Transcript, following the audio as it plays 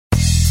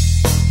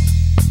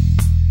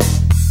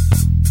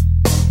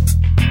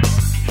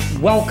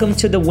Welcome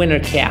to the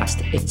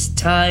Wintercast. It's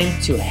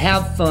time to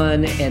have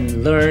fun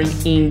and learn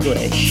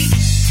English.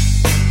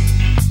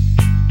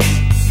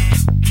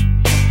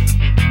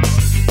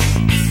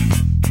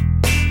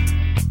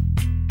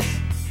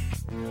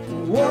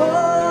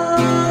 Whoa,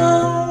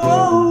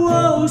 whoa,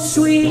 whoa,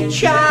 sweet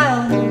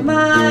child of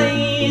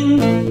mine.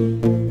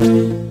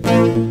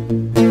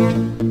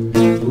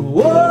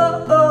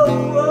 Whoa,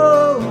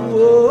 whoa,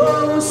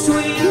 whoa,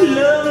 sweet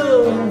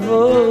love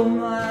of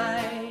mine.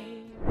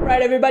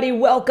 Right, everybody,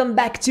 welcome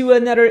back to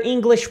another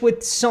English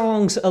with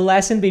Songs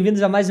lesson.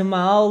 Bem-vindos a mais uma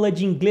aula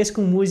de inglês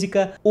com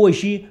música,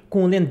 hoje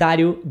com o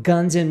lendário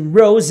Guns N'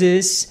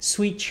 Roses,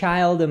 Sweet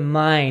Child of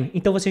Mine.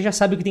 Então você já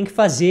sabe o que tem que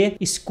fazer,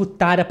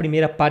 escutar a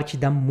primeira parte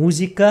da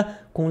música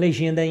com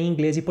legenda em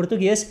inglês e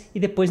português e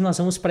depois nós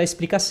vamos para a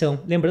explicação.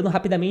 Lembrando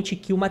rapidamente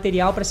que o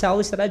material para essa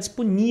aula estará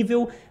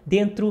disponível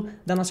dentro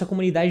da nossa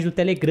comunidade do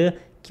Telegram,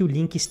 que o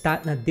link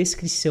está na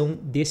descrição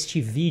deste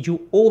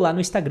vídeo ou lá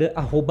no Instagram,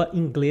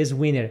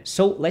 @ingleswinner.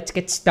 So, let's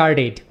get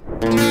started.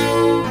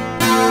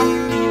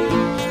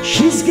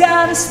 She's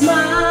got a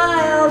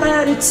smile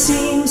that it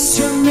seems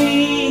to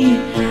me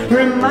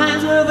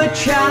reminds of a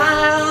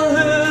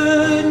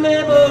childhood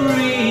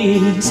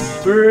memories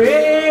where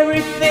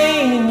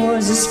everything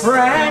was as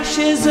fresh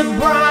as a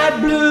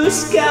bright blue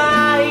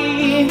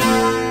sky.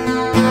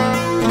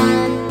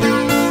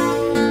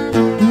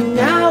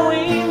 Now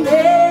and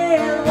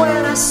then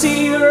when I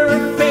see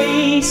her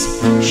face,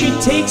 she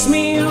takes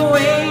me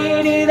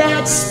away to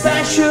that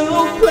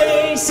special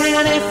place,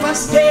 and if I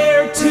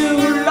stare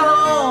too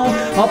long,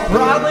 I'll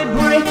probably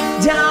break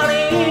down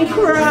and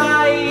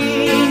cry.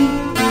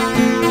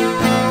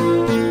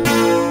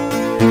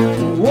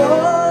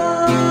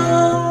 Whoa,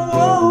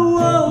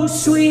 whoa, whoa,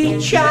 sweet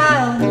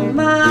child of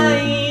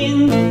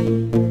mine.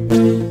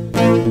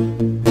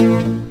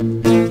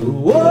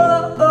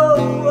 Whoa,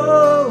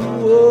 whoa,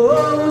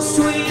 whoa,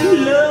 sweet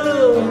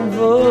love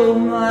of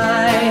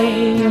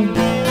mine.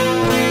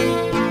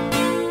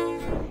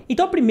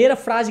 Então a primeira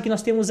frase que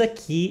nós temos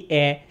aqui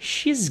é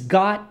She's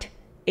got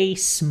a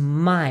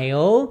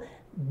smile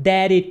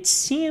that it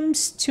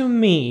seems to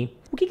me.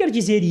 O que quer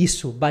dizer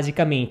isso,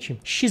 basicamente?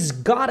 She's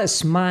got a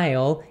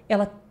smile,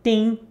 ela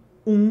tem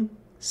um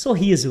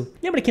sorriso.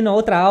 Lembra que na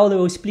outra aula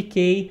eu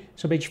expliquei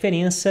sobre a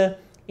diferença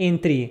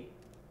entre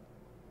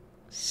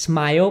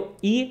smile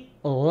e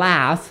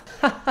laugh,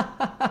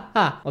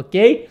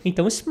 ok?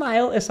 Então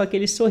smile é só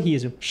aquele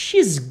sorriso.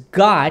 She's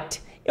got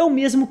é o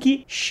mesmo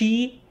que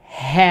she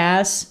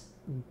has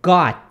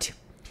got,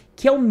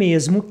 que é o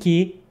mesmo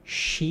que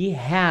she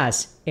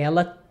has,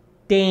 ela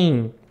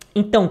tem.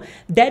 Então,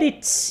 that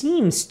it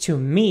seems to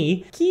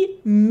me, que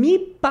me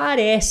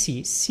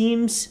parece,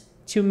 seems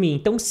to me.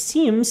 Então,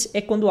 seems é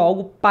quando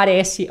algo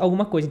parece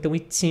alguma coisa. Então,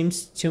 it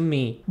seems to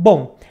me.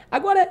 Bom,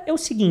 agora é o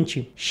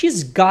seguinte,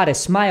 she's got a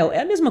smile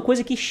é a mesma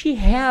coisa que she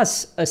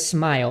has a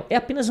smile. É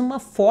apenas uma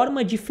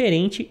forma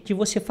diferente de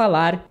você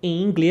falar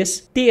em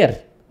inglês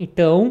ter.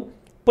 Então,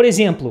 por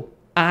exemplo,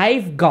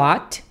 I've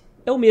got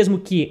é o mesmo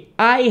que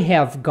I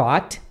have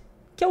got,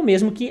 que é o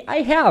mesmo que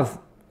I have.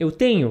 Eu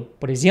tenho.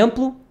 Por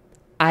exemplo,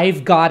 I've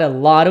got a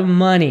lot of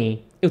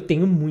money. Eu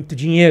tenho muito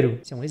dinheiro.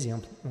 Isso é um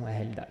exemplo, não é a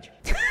realidade.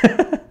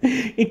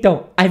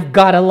 Então, I've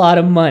got a lot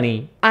of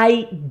money.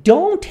 I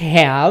don't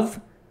have,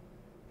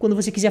 quando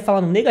você quiser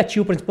falar no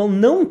negativo, por exemplo, eu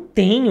não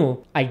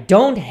tenho, I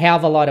don't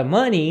have a lot of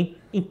money,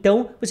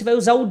 então você vai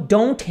usar o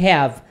don't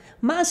have.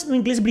 Mas no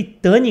inglês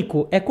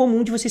britânico é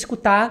comum de você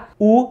escutar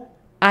o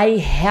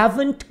I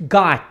haven't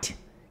got,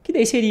 que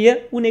daí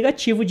seria o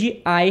negativo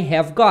de I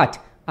have got.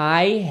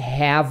 I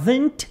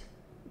haven't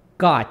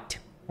got,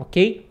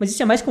 ok? Mas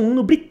isso é mais comum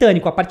no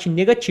britânico, a parte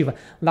negativa.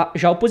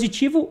 Já o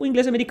positivo, o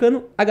inglês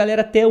americano, a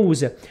galera até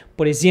usa.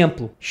 Por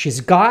exemplo, she's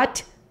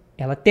got,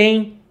 ela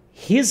tem.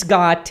 He's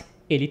got,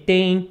 ele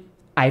tem.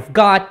 I've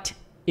got,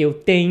 eu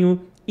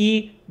tenho.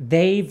 E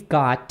they've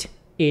got,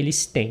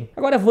 eles têm.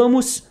 Agora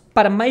vamos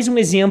para mais um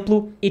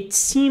exemplo. It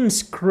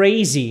seems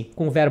crazy,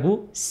 com o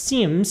verbo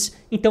seems.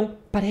 Então,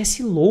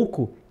 parece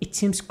louco. It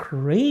seems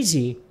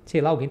crazy. Sei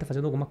lá, alguém tá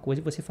fazendo alguma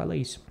coisa e você fala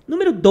isso.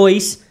 Número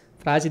 2,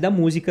 frase da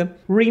música.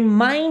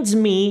 Reminds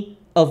me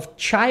of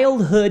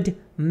childhood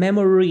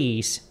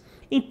memories.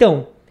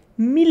 Então,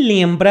 me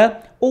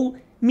lembra ou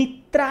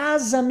me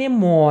traz à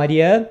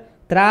memória,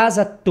 traz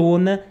à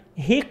tona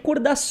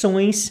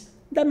recordações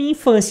da minha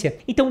infância.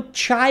 Então,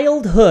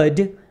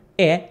 childhood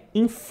é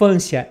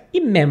infância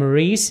e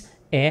memories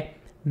é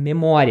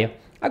memória.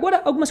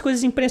 Agora, algumas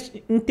coisas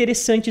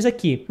interessantes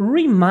aqui.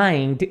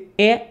 Remind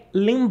é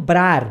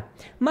lembrar,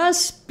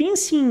 mas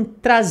pense em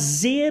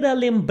trazer a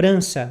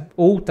lembrança,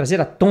 ou trazer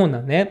à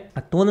tona, né?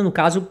 À tona, no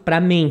caso, para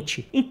a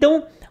mente.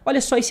 Então,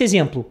 olha só esse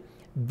exemplo.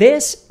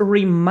 This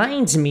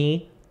reminds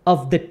me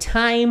of the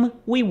time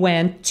we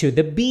went to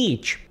the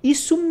beach.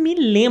 Isso me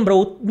lembra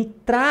ou me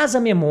traz a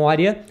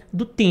memória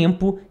do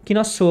tempo que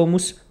nós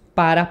fomos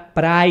para a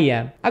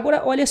praia.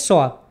 Agora, olha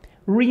só.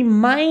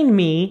 Remind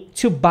me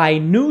to buy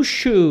new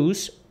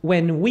shoes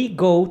when we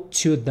go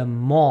to the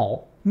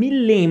mall. Me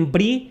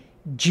lembre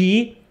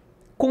de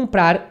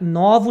comprar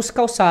novos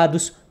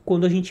calçados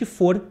quando a gente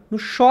for no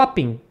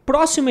shopping.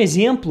 Próximo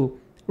exemplo,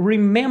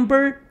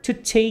 remember to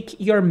take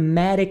your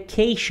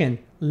medication.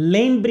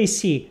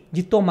 Lembre-se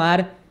de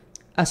tomar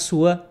a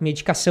sua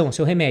medicação, o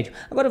seu remédio.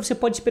 Agora você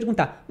pode se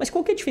perguntar, mas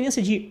qual que é a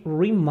diferença de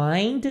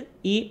remind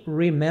e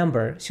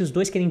remember, se os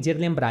dois querem dizer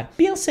lembrar?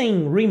 Pensa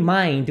em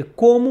remind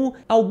como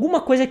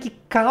alguma coisa que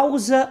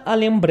causa a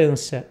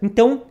lembrança.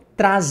 Então,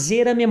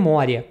 trazer a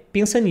memória.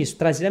 Pensa nisso,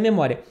 trazer a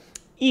memória.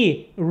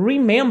 E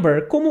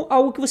remember como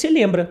algo que você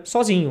lembra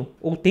sozinho,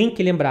 ou tem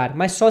que lembrar,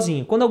 mas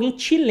sozinho. Quando alguém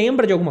te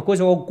lembra de alguma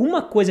coisa, ou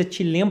alguma coisa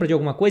te lembra de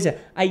alguma coisa,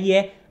 aí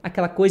é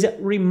aquela coisa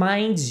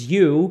reminds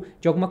you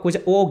de alguma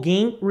coisa, ou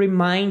alguém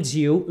reminds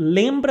you,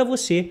 lembra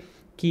você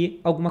que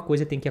alguma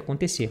coisa tem que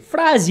acontecer.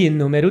 Frase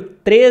número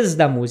 3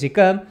 da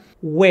música.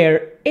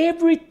 Where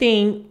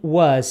everything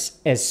was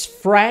as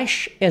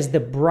fresh as the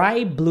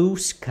bright blue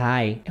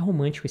sky. É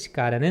romântico esse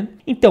cara, né?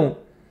 Então,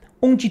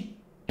 onde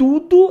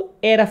tudo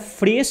era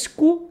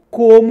fresco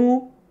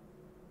como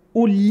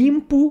o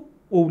limpo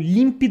ou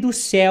límpido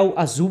céu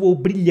azul, ou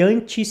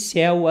brilhante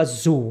céu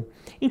azul.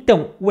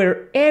 Então,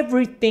 where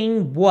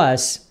everything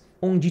was,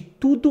 onde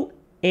tudo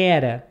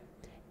era,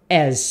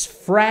 as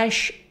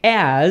fresh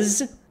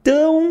as,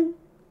 tão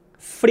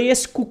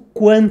fresco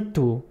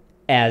quanto,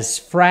 as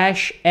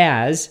fresh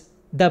as,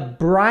 the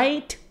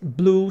bright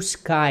blue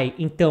sky.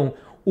 Então,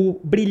 o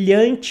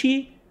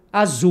brilhante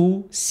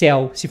azul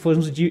céu, se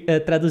formos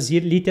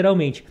traduzir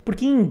literalmente.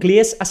 Porque em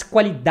inglês as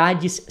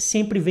qualidades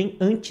sempre vêm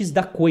antes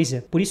da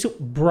coisa. Por isso,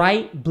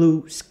 bright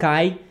blue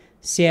sky,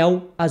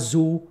 céu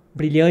azul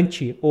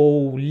brilhante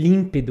ou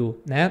límpido,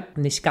 né?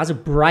 Nesse caso,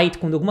 bright,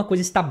 quando alguma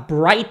coisa está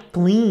bright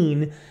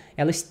clean,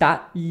 ela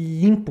está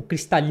limpo,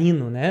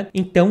 cristalino, né?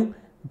 Então,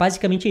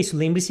 basicamente é isso.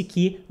 Lembre-se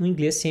que no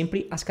inglês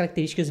sempre as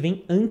características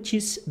vêm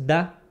antes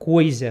da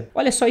coisa.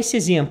 Olha só esse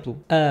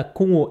exemplo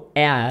com o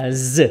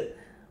as.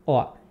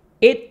 Ó,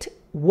 it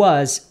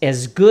was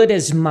as good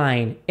as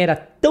mine. Era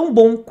tão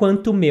bom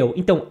quanto o meu.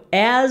 Então,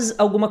 as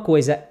alguma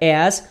coisa,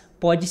 as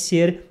pode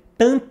ser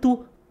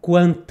tanto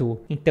quanto.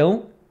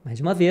 Então, mais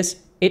uma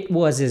vez, it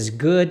was as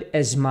good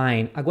as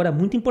mine. Agora,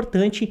 muito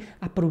importante,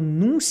 a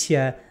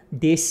pronúncia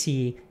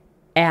desse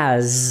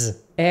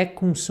as é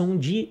com som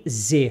de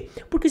Z.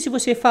 Porque se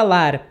você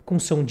falar com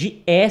som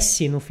de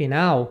S no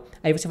final,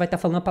 aí você vai estar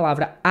falando a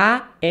palavra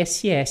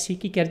ASS,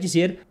 que quer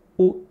dizer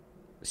o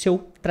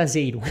seu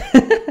traseiro.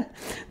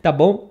 Tá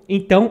bom?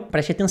 Então,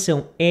 preste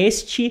atenção.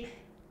 Este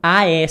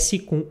AS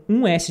com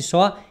um S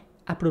só,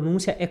 a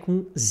pronúncia é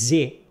com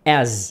Z.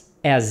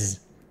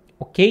 As.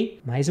 Ok?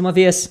 Mais uma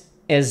vez.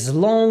 As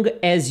long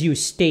as you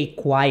stay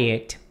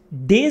quiet.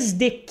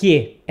 Desde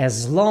que,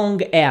 as long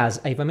as,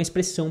 aí vai uma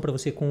expressão para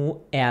você com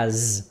o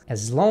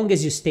as long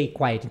as you stay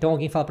quiet. Então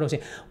alguém fala para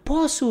você,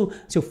 posso,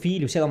 seu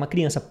filho, sei lá, uma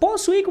criança,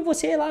 posso ir com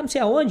você lá não sei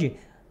aonde?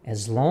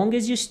 As long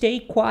as you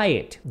stay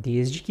quiet,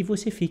 desde que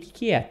você fique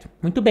quieto.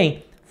 Muito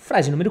bem,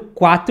 frase número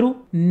 4,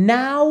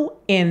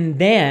 now and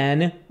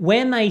then,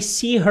 when I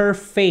see her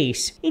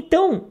face.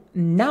 Então,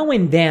 now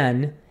and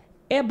then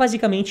é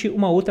basicamente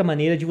uma outra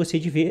maneira de você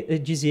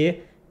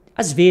dizer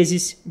às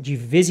vezes, de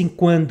vez em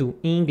quando,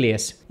 em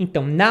inglês.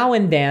 Então, now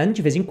and then,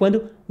 de vez em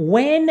quando,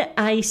 when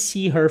I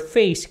see her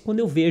face, quando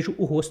eu vejo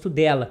o rosto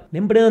dela.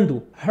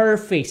 Lembrando, her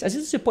face. Às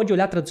vezes você pode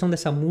olhar a tradução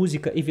dessa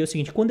música e ver o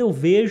seguinte, quando eu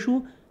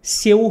vejo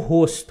seu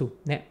rosto,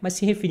 né? Mas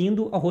se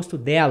referindo ao rosto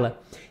dela.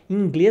 Em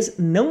inglês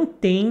não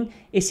tem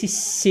esse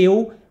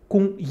seu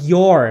com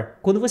your.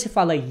 Quando você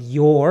fala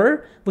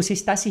your, você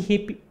está se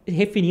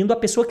referindo à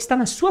pessoa que está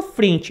na sua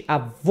frente, a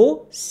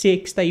você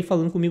que está aí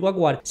falando comigo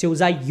agora. Se eu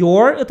usar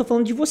your, eu estou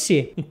falando de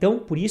você. Então,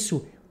 por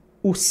isso,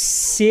 o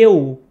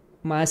seu,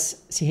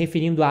 mas se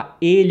referindo a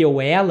ele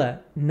ou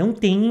ela, não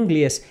tem em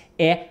inglês.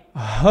 É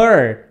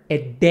her, é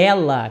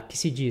dela que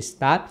se diz,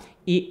 tá?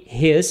 E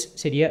his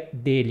seria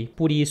dele.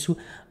 Por isso,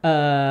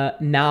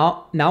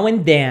 now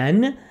and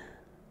then,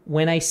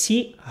 when I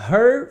see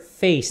her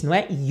face, não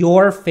é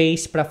your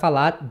face para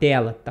falar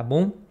dela, tá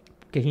bom?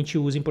 Que a gente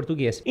usa em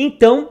português.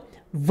 Então,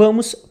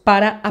 vamos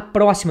para a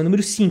próxima,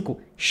 número 5.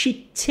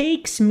 She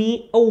takes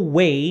me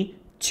away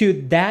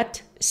to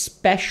that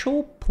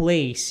special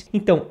place.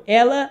 Então,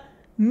 ela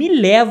me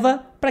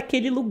leva para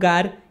aquele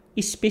lugar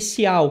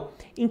especial.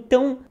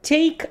 Então,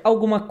 take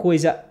alguma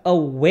coisa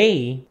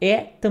away é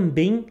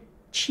também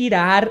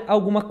tirar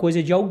alguma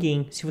coisa de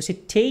alguém. Se você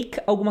take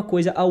alguma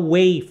coisa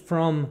away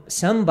from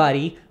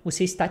somebody,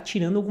 você está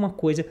tirando alguma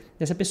coisa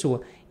dessa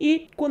pessoa.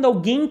 E quando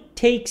alguém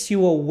takes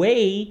you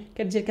away,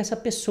 quer dizer que essa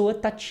pessoa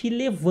está te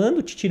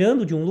levando, te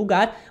tirando de um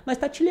lugar, mas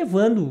está te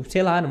levando,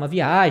 sei lá, numa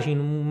viagem,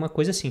 numa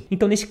coisa assim.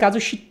 Então, nesse caso,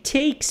 she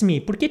takes me.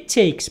 Por que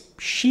takes?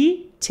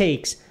 She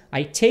takes.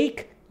 I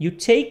take, you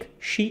take,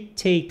 she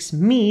takes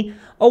me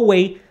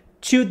away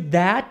to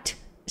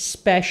that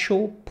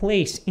special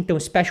place. Então,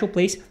 special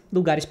place,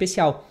 lugar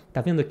especial. Tá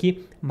vendo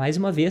aqui, mais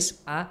uma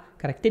vez, a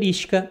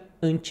característica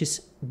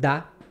antes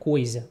da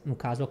coisa. No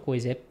caso, a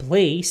coisa é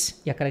place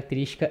e a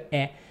característica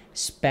é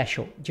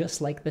special.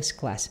 Just like this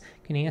class.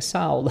 Que nem essa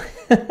aula.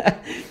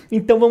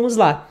 Então, vamos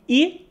lá.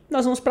 E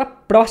nós vamos para a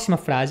próxima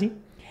frase.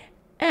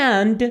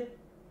 And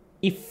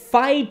If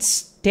I'd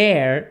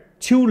stare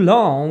too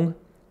long,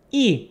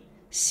 e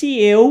se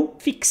eu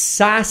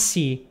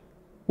fixasse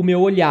o meu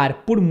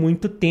olhar por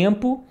muito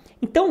tempo.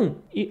 Então,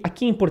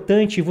 aqui é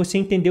importante você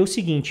entender o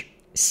seguinte: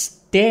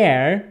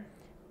 stare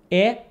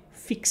é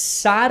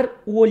fixar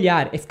o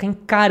olhar, é ficar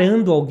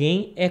encarando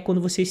alguém, é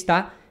quando você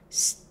está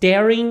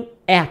staring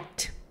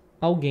at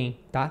alguém,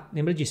 tá?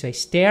 Lembra disso, é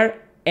stare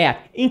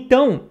at.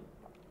 Então,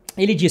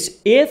 ele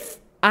diz, if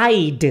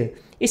I'd.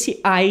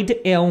 Esse I'd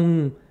é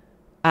um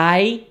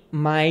I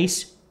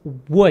mais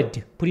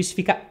would, por isso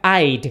fica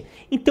I'd.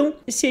 Então,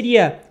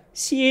 seria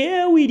se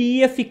eu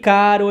iria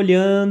ficar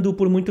olhando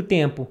por muito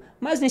tempo.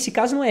 Mas nesse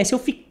caso não é, se eu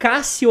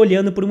ficasse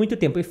olhando por muito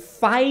tempo. If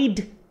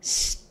I'd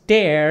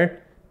stare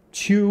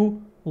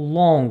too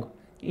long.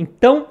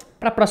 Então,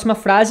 para a próxima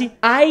frase,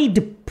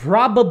 I'd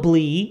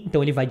probably,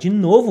 então ele vai de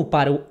novo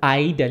para o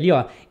I'd ali,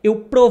 ó. Eu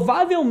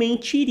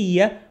provavelmente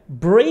iria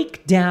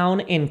break down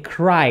and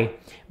cry.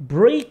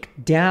 Break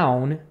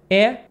down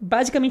é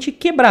basicamente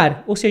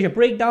quebrar, ou seja,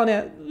 breakdown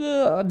é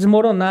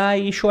desmoronar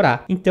e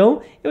chorar.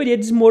 Então, eu iria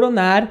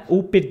desmoronar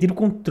ou perder o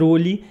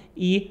controle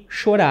e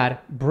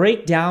chorar.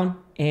 Break down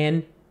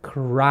and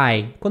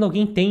cry. Quando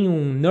alguém tem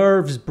um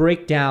nerves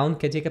breakdown,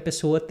 quer dizer que a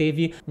pessoa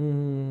teve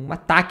um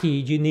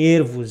ataque de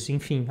nervos,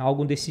 enfim,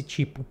 algo desse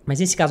tipo. Mas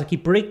nesse caso aqui,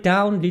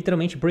 breakdown,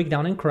 literalmente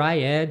breakdown and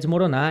cry é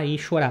desmoronar e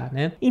chorar,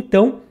 né?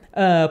 Então,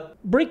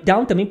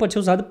 breakdown também pode ser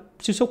usado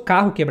se o seu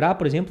carro quebrar,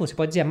 por exemplo, você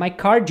pode dizer my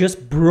car just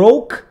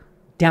broke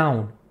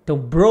down. Então,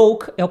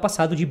 broke é o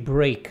passado de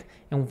break.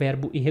 É um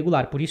verbo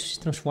irregular, por isso se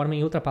transforma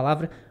em outra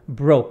palavra,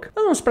 broke.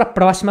 Então, vamos para a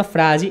próxima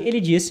frase.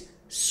 Ele diz,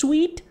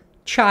 sweet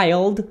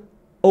child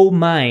o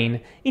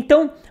mine.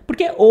 Então, por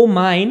que o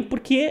mine?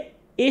 Porque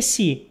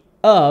esse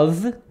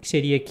of, que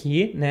seria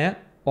aqui, né,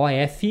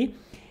 of,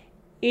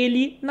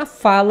 ele na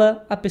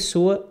fala a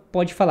pessoa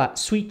pode falar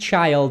sweet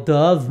child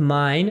of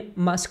mine,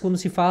 mas quando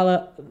se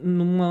fala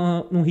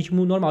num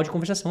ritmo normal de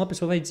conversação, a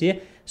pessoa vai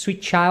dizer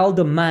sweet child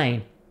of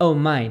mine, oh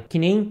mine. Que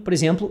nem, por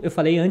exemplo, eu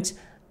falei antes,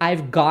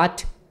 I've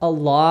got a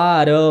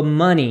lot of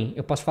money.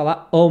 Eu posso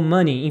falar oh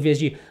money, em vez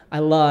de a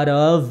lot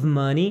of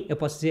money, eu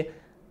posso dizer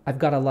I've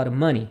got a lot of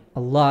money. A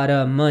lot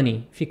of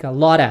money. Fica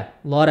lot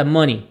of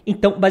money.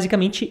 Então,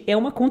 basicamente, é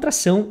uma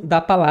contração da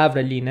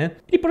palavra ali, né?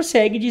 Ele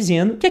prossegue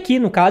dizendo que aqui,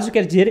 no caso,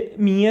 quer dizer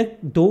minha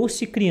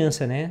doce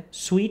criança, né?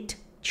 Sweet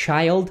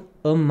child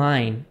of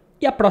mine.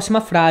 E a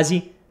próxima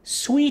frase,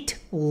 sweet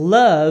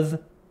love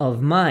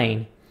of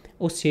mine.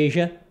 Ou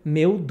seja,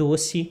 meu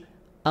doce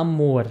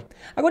amor.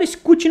 Agora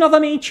escute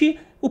novamente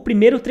o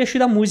primeiro trecho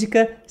da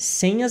música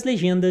sem as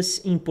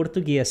legendas em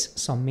português,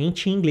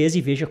 somente em inglês,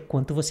 e veja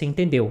quanto você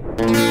entendeu.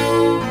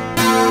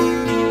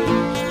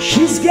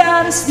 She's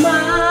got a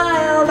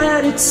smile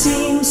that it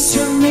seems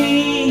to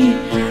me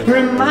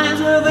reminds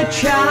of a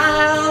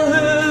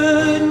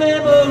childhood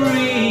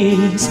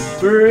memories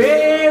where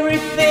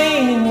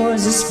everything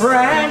was as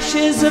fresh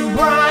as a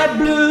bright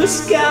blue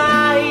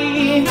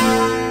sky.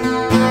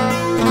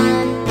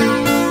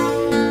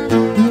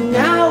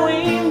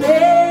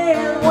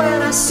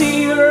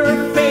 See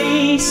her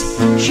face,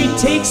 she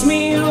takes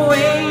me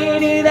away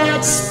to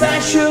that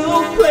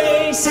special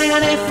place.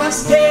 And if I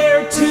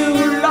stare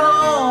too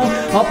long,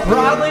 I'll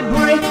probably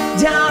break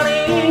down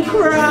and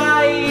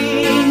cry.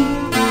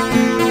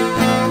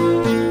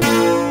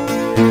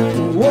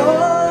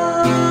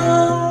 Whoa,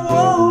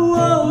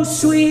 whoa, whoa,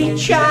 sweet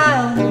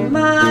child of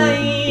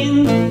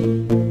mine.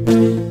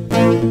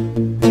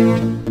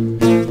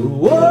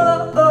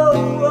 Whoa,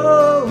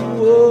 whoa,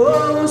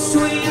 whoa,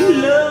 sweet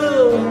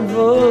love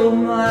of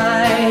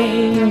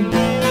mine.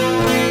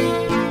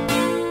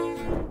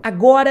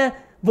 Agora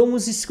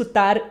vamos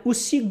escutar o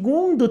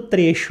segundo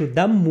trecho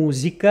da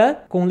música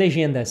com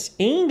legendas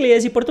em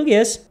inglês e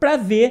português para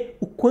ver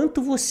o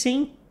quanto você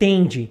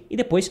entende. E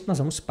depois nós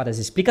vamos para as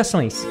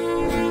explicações.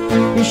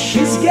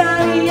 She's got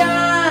the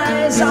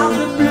eyes of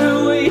the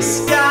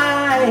bluest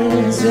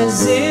skies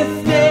as if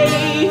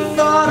they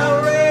thought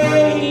of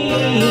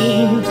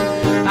rain.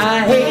 I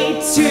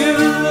hate to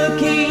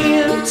look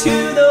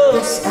into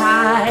those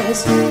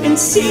eyes and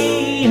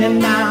see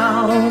an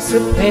ounce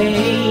of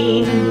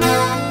pain.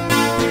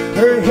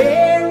 Her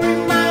hair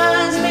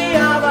reminds me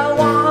of a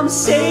warm,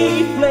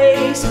 safe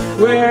place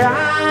where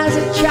I as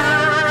a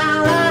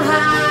child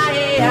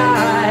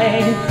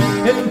I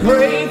and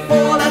pray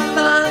for the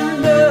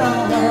thunder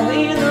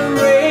in the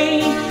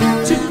rain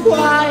to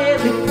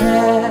quietly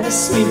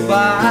pass me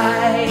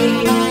by.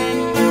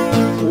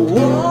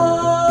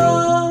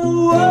 Whoa,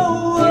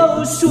 whoa,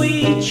 whoa,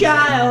 sweet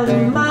child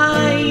of mine.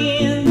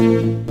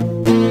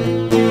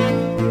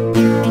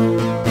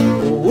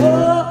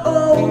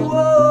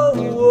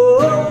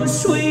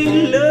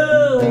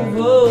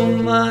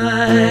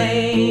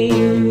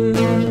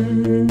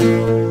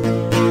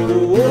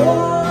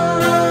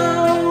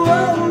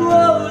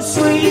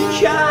 Sweet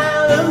child.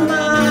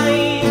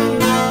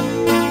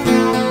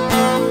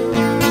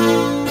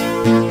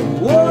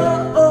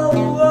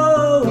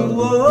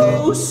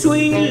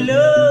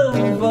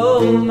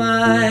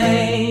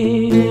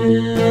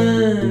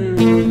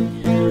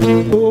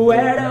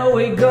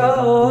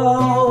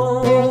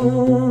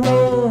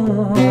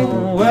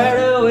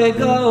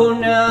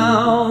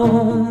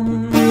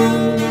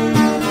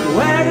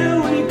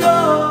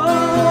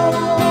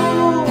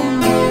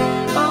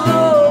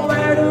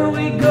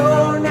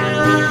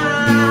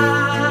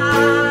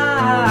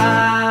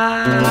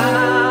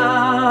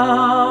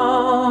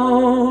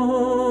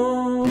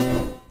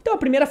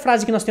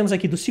 frase que nós temos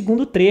aqui do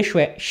segundo trecho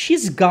é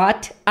She's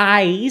got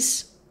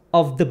eyes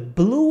of the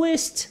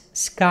bluest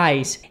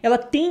skies. Ela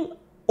tem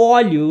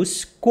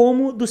olhos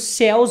como dos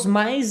céus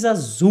mais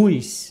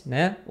azuis,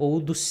 né? Ou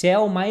do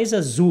céu mais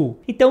azul.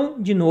 Então,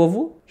 de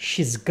novo,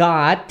 she's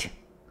got,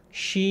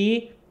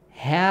 she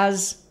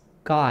has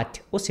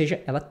got. Ou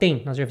seja, ela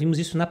tem. Nós já vimos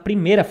isso na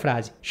primeira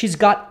frase. She's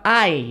got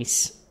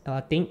eyes.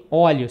 Ela tem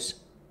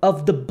olhos.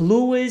 Of the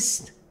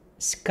bluest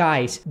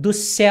skies. Dos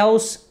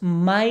céus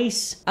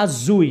mais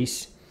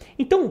azuis.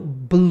 Então,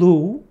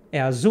 blue é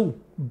azul.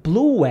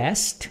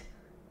 Bluest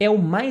é o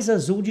mais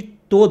azul de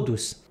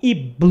todos. E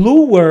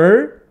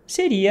bluer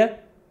seria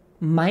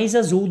mais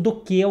azul do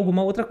que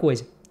alguma outra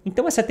coisa.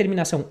 Então essa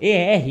terminação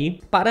ER,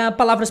 para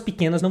palavras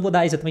pequenas, não vou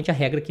dar exatamente a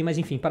regra aqui, mas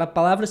enfim, para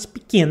palavras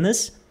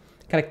pequenas,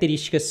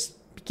 características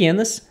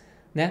pequenas,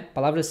 né?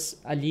 Palavras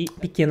ali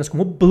pequenas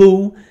como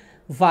blue,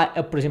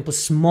 por exemplo,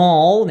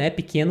 small, né?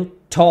 Pequeno,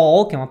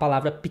 tall, que é uma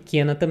palavra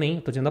pequena também,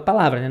 estou dizendo a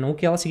palavra, né? Não o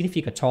que ela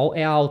significa. Tall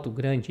é alto,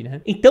 grande, né?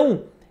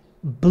 Então,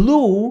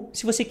 blue,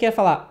 se você quer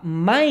falar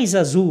mais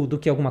azul do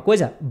que alguma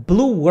coisa,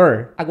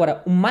 bluer.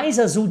 Agora, o mais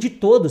azul de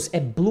todos é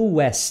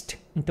bluest.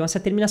 Então, essa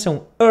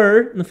terminação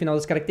no final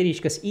das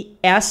características e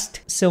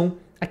est são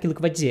aquilo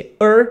que vai dizer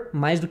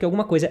mais do que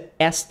alguma coisa,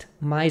 est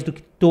mais do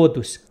que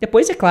todos.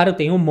 Depois, é claro,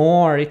 tem o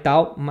more e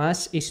tal,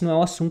 mas esse não é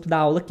o assunto da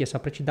aula aqui, é só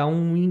para te dar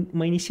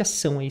uma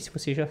iniciação aí, se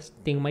você já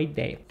tem uma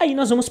ideia. Aí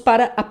nós vamos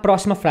para a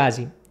próxima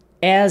frase.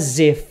 As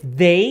if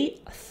they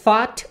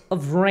thought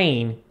of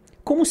rain.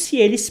 Como se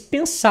eles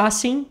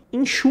pensassem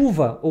em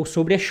chuva ou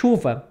sobre a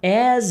chuva.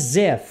 As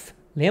if.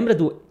 Lembra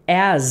do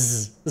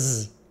as?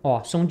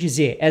 Ó, som de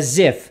Z. As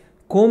if.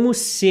 Como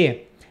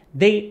se.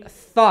 They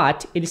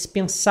thought. Eles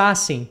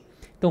pensassem.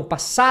 Então, o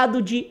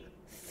passado de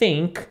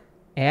think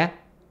é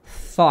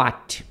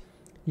thought.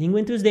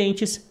 Língua entre os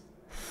dentes.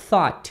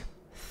 Thought.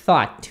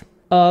 Thought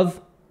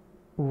of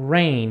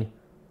rain.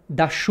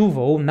 Da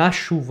chuva ou na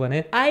chuva,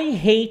 né? I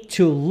hate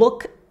to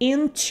look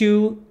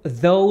into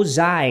those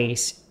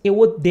eyes. Eu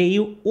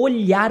odeio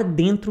olhar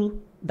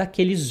dentro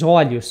daqueles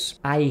olhos.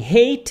 I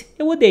hate,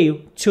 eu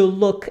odeio. To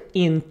look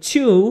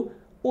into,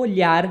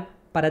 olhar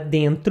para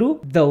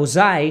dentro. Those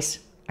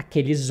eyes,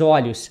 aqueles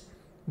olhos.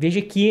 Veja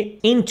que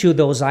into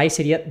those eyes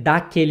seria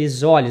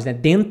daqueles olhos, né?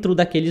 Dentro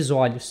daqueles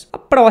olhos. A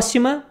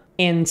próxima,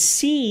 and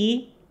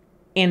see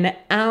an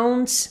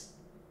ounce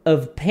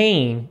of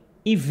pain.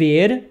 E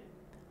ver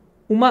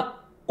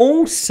uma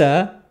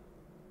onça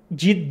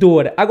de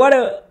dor.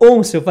 Agora,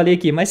 onça, eu falei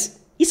aqui,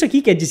 mas isso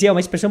aqui quer dizer, é uma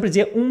expressão para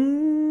dizer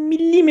 1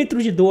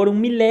 milímetro de dor, 1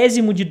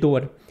 milésimo de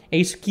dor. É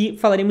isso que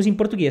falaremos em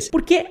português.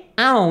 Porque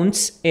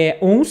ounce é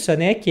onça,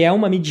 né? Que é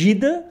uma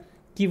medida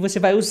que você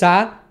vai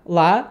usar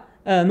lá.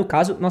 No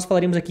caso, nós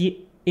falaremos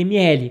aqui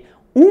ml.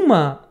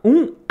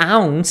 Um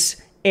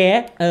ounce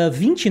é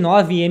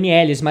 29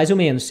 ml, mais ou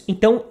menos.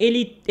 Então,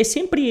 ele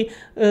sempre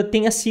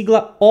tem a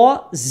sigla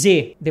OZ,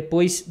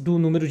 depois do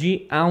número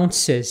de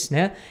ounces,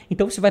 né?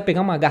 Então, você vai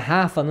pegar uma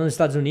garrafa nos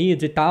Estados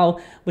Unidos e tal,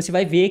 você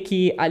vai ver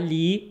que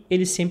ali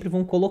eles sempre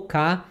vão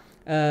colocar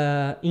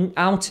em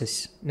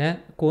ounces, né?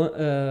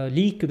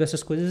 Líquido,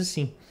 essas coisas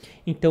assim.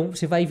 Então,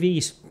 você vai ver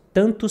isso.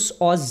 Tantos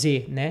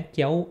OZ, né?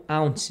 Que é o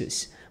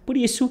ounces. Por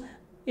isso,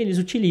 eles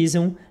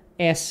utilizam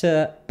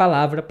essa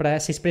palavra para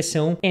essa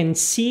expressão and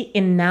see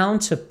an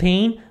ounce of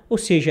pain, ou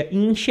seja,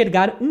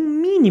 enxergar um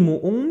mínimo,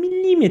 1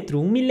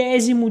 milímetro, 1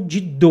 milésimo de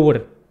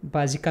dor,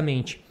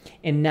 basicamente.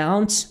 An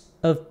ounce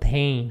of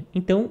pain.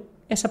 Então,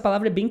 essa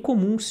palavra é bem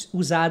comum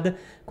usada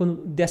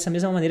dessa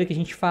mesma maneira que a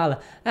gente fala.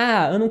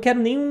 Eu não quero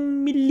nem 1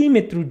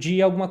 milímetro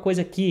de alguma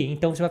coisa aqui.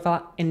 Então, você vai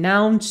falar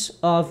an ounce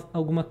of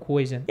alguma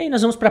coisa. E aí,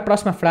 nós vamos para a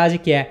próxima frase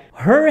que é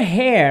her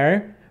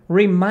hair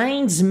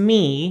reminds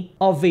me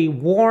of a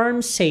warm,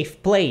 safe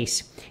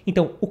place.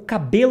 Então, o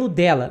cabelo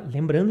dela,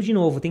 lembrando de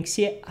novo, tem que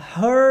ser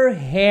her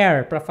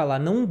hair para falar.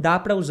 Não dá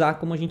para usar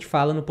como a gente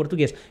fala no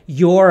português.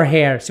 Your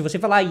hair. Se você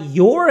falar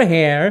your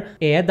hair,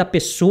 é da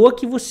pessoa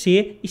que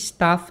você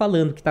está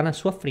falando, que está na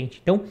sua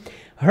frente. Então,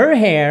 her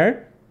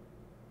hair,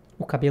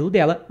 o cabelo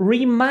dela,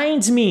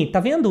 reminds me. Tá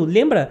vendo?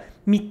 Lembra?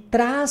 Me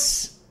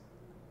traz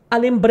a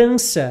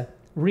lembrança.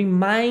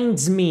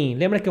 Reminds me.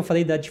 Lembra que eu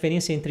falei da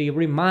diferença entre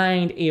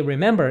remind e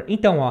remember?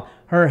 Então, ó,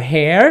 her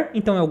hair,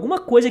 então é alguma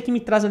coisa que me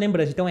traz a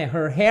lembrança. Então é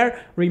her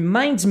hair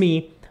reminds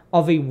me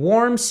of a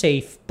warm,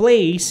 safe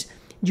place,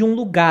 de um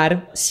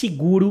lugar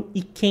seguro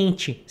e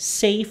quente.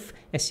 Safe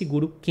é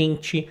seguro,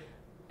 quente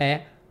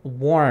é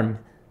warm,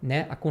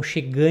 né?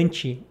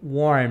 Aconchegante,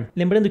 warm.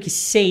 Lembrando que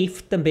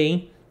safe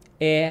também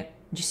é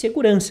de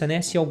segurança,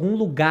 né? Se algum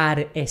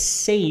lugar é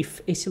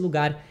safe, esse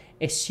lugar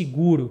é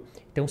seguro.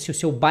 Então, se o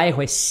seu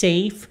bairro é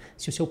safe,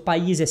 se o seu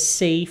país é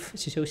safe,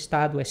 se o seu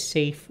estado é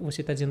safe, você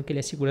está dizendo que ele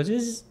é seguro. Às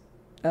vezes,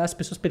 as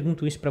pessoas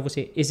perguntam isso para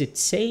você. Is it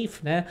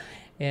safe, né?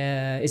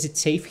 Is it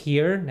safe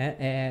here, né?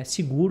 É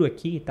seguro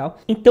aqui e tal.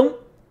 Então,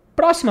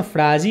 próxima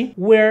frase.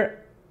 Where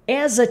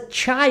as a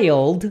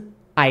child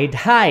I'd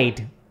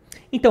hide.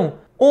 Então,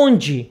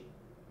 onde,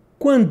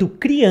 quando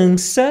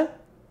criança,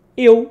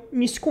 eu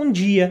me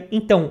escondia.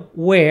 Então,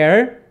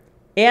 where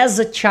as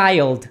a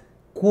child,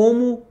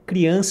 como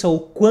criança ou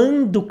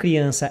quando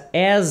criança,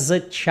 as a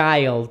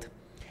child.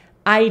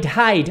 I'd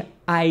hide,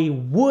 I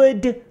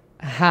would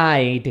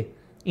hide.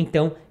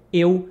 Então,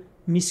 eu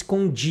me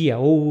escondia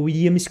ou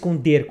iria me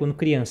esconder quando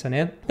criança,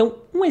 né? Então,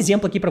 um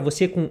exemplo aqui para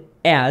você com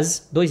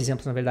as, dois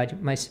exemplos na verdade,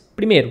 mas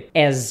primeiro,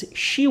 as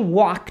she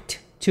walked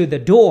to the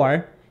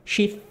door,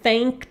 she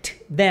thanked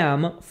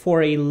them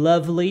for a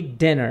lovely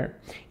dinner.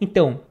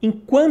 Então,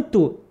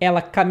 enquanto ela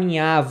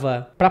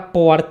caminhava para a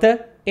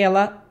porta,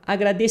 ela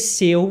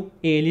agradeceu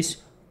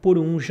eles por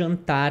um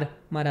jantar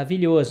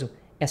maravilhoso.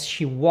 As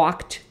she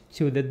walked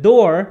to the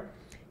door,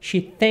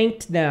 she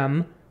thanked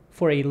them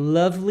for a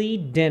lovely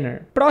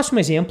dinner. Próximo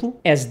exemplo.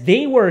 As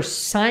they were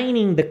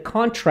signing the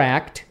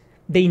contract,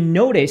 they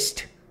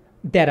noticed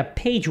that a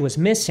page was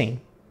missing.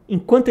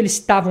 Enquanto eles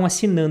estavam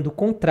assinando o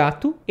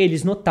contrato,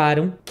 eles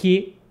notaram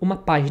que uma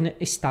página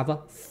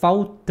estava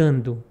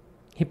faltando.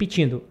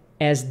 Repetindo.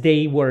 As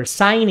they were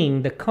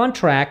signing the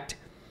contract,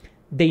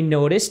 they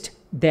noticed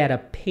that a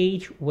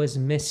page was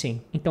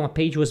missing. Então, a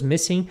page was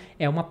missing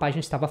é uma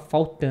página que estava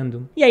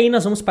faltando. E aí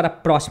nós vamos para a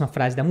próxima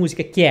frase da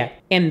música, que é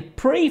and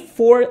pray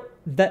for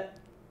the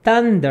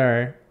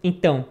thunder.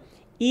 Então,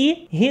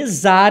 e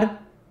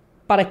rezar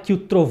para que o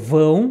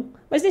trovão...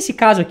 Mas nesse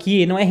caso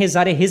aqui, não é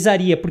rezar, é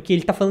rezaria, porque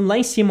ele está falando lá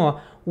em cima, ó,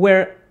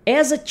 where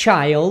as a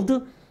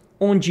child,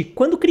 onde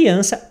quando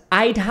criança,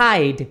 I'd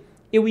hide,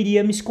 eu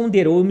iria me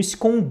esconder, ou eu me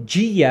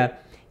escondia.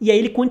 E aí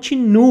ele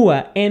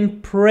continua, and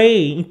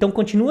pray, então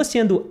continua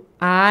sendo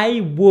I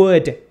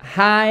would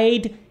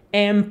hide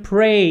and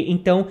pray.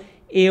 Então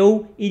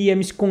eu iria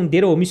me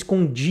esconder ou me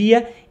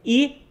escondia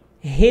e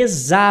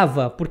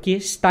rezava, porque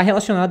está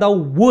relacionado ao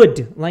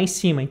would lá em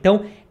cima.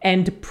 Então,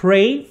 and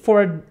pray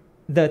for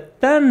the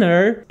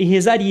thunder, e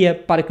rezaria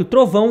para que o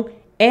trovão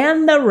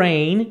and the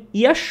rain,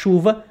 e a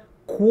chuva,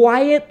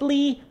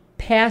 quietly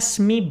pass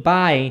me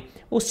by.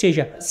 Ou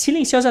seja,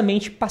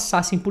 silenciosamente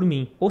passassem por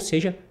mim. Ou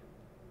seja,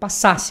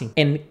 passassem.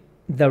 And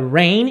the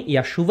rain, e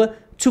a chuva,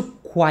 to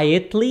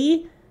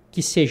quietly,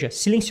 que seja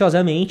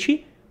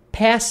silenciosamente,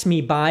 pass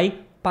me by,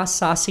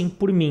 passassem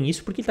por mim.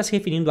 Isso porque ele está se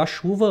referindo à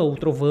chuva, o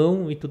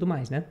trovão e tudo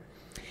mais, né?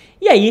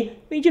 E aí,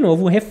 vem de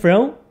novo o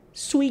refrão.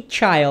 Sweet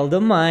child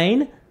of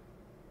mine,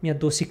 minha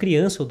doce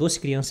criança ou doce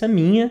criança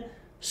minha.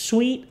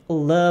 Sweet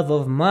love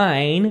of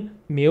mine,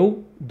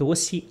 meu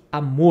doce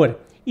amor.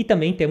 E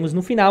também temos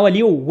no final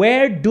ali o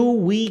Where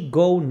do we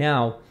go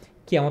now?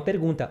 Que é uma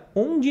pergunta.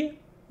 Onde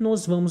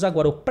nós vamos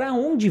agora? Ou para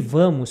onde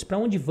vamos? Para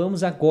onde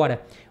vamos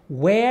agora?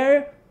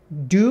 Where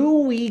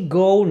do we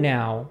go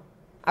now?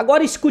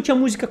 Agora escute a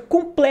música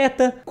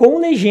completa com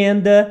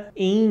legenda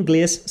em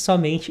inglês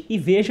somente e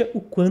veja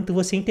o quanto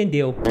você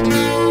entendeu.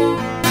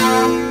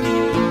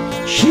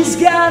 She's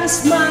got a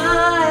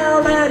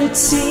smile that it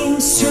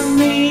seems to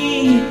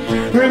me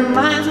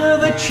reminds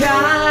of a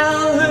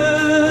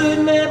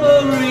childhood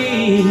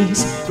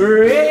memories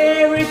where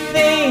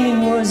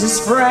everything was as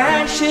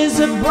fresh as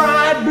a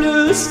bright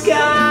blue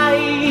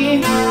sky.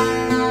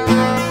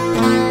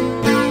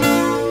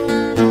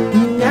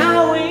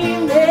 Now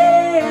and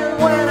then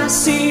when I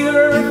see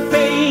her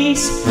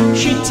face,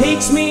 she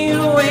takes me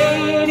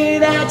away to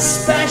that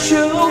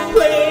special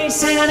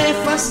place, and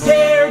if I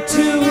stare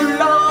too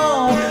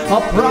long,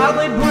 I'll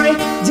probably break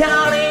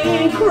down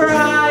and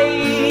cry.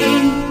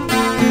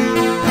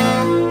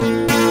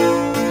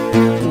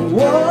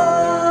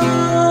 Whoa,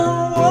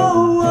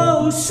 whoa,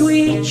 whoa,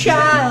 sweet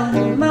child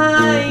of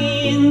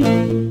mine.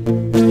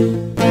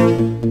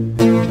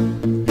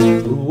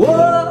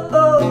 Whoa,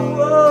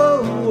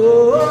 whoa,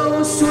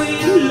 whoa,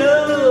 sweet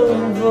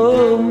love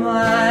of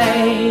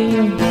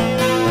mine.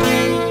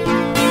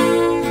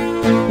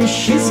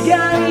 She's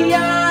got the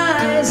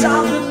eyes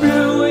of the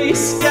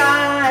bluest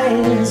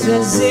skies,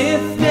 as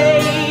if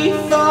they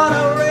thought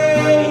of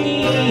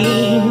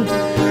rain.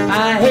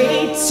 I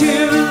hate to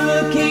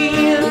look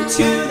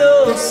into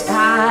those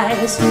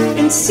eyes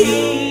and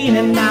see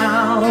an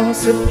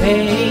ounce of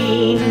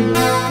pain.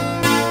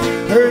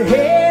 Her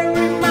hair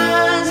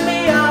reminds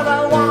me of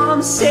a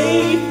warm,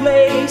 safe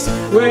place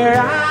where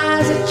I,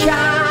 as a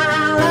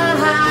child,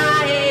 hide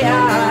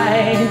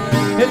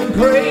and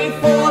pray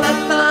for the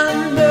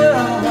thunder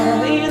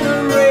in the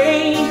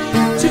rain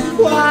to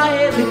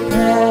quietly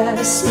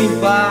pass me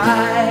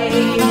by.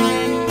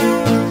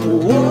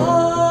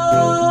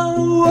 Whoa,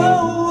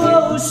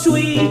 whoa, whoa,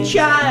 sweet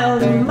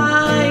child of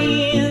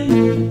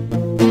mine.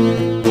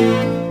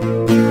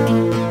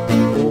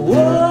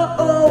 Whoa,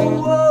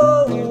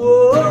 whoa,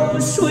 whoa,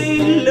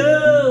 sweet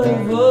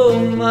love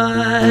of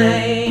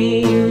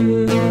mine.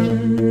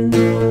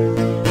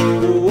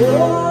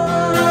 Whoa,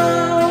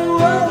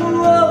 whoa,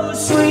 whoa,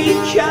 sweet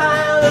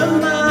child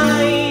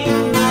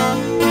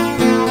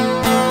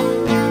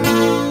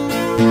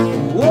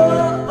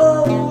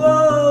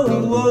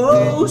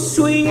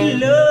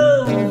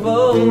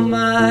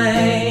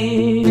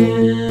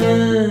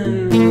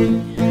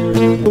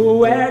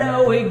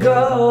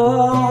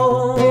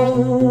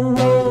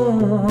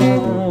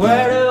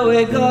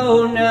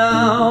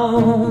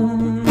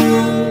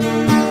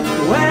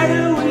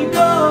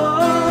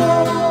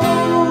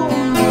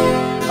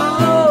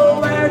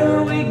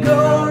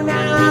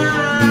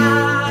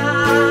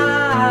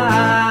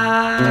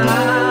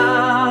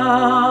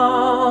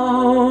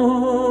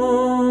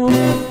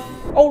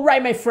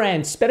my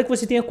friends, espero que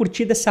você tenha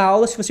curtido essa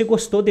aula. Se você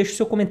gostou, deixa o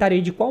seu comentário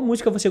aí de qual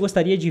música você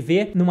gostaria de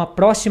ver numa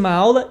próxima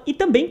aula e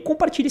também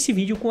compartilhe esse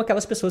vídeo com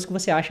aquelas pessoas que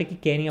você acha que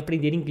querem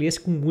aprender inglês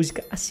com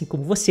música assim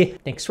como você.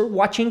 Thanks for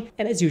watching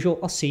and as usual,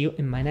 I'll see you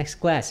in my next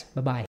class.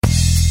 Bye bye.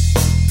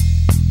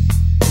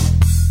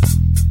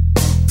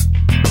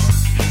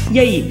 E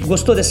aí,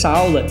 gostou dessa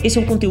aula? Esse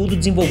é um conteúdo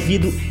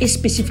desenvolvido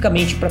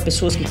especificamente para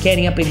pessoas que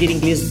querem aprender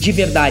inglês de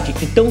verdade.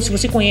 Então, se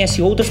você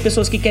conhece outras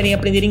pessoas que querem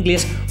aprender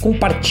inglês,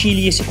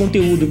 compartilhe esse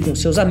conteúdo com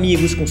seus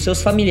amigos, com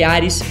seus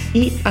familiares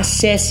e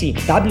acesse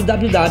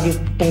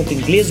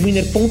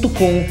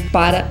www.ingleswinner.com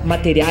para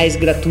materiais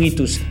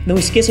gratuitos. Não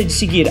esqueça de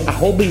seguir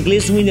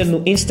 @ingleswinner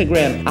no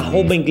Instagram,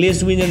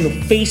 @ingleswinner no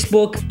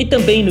Facebook e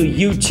também no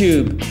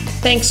YouTube.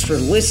 Thanks for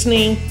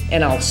listening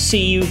and I'll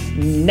see you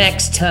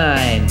next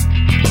time.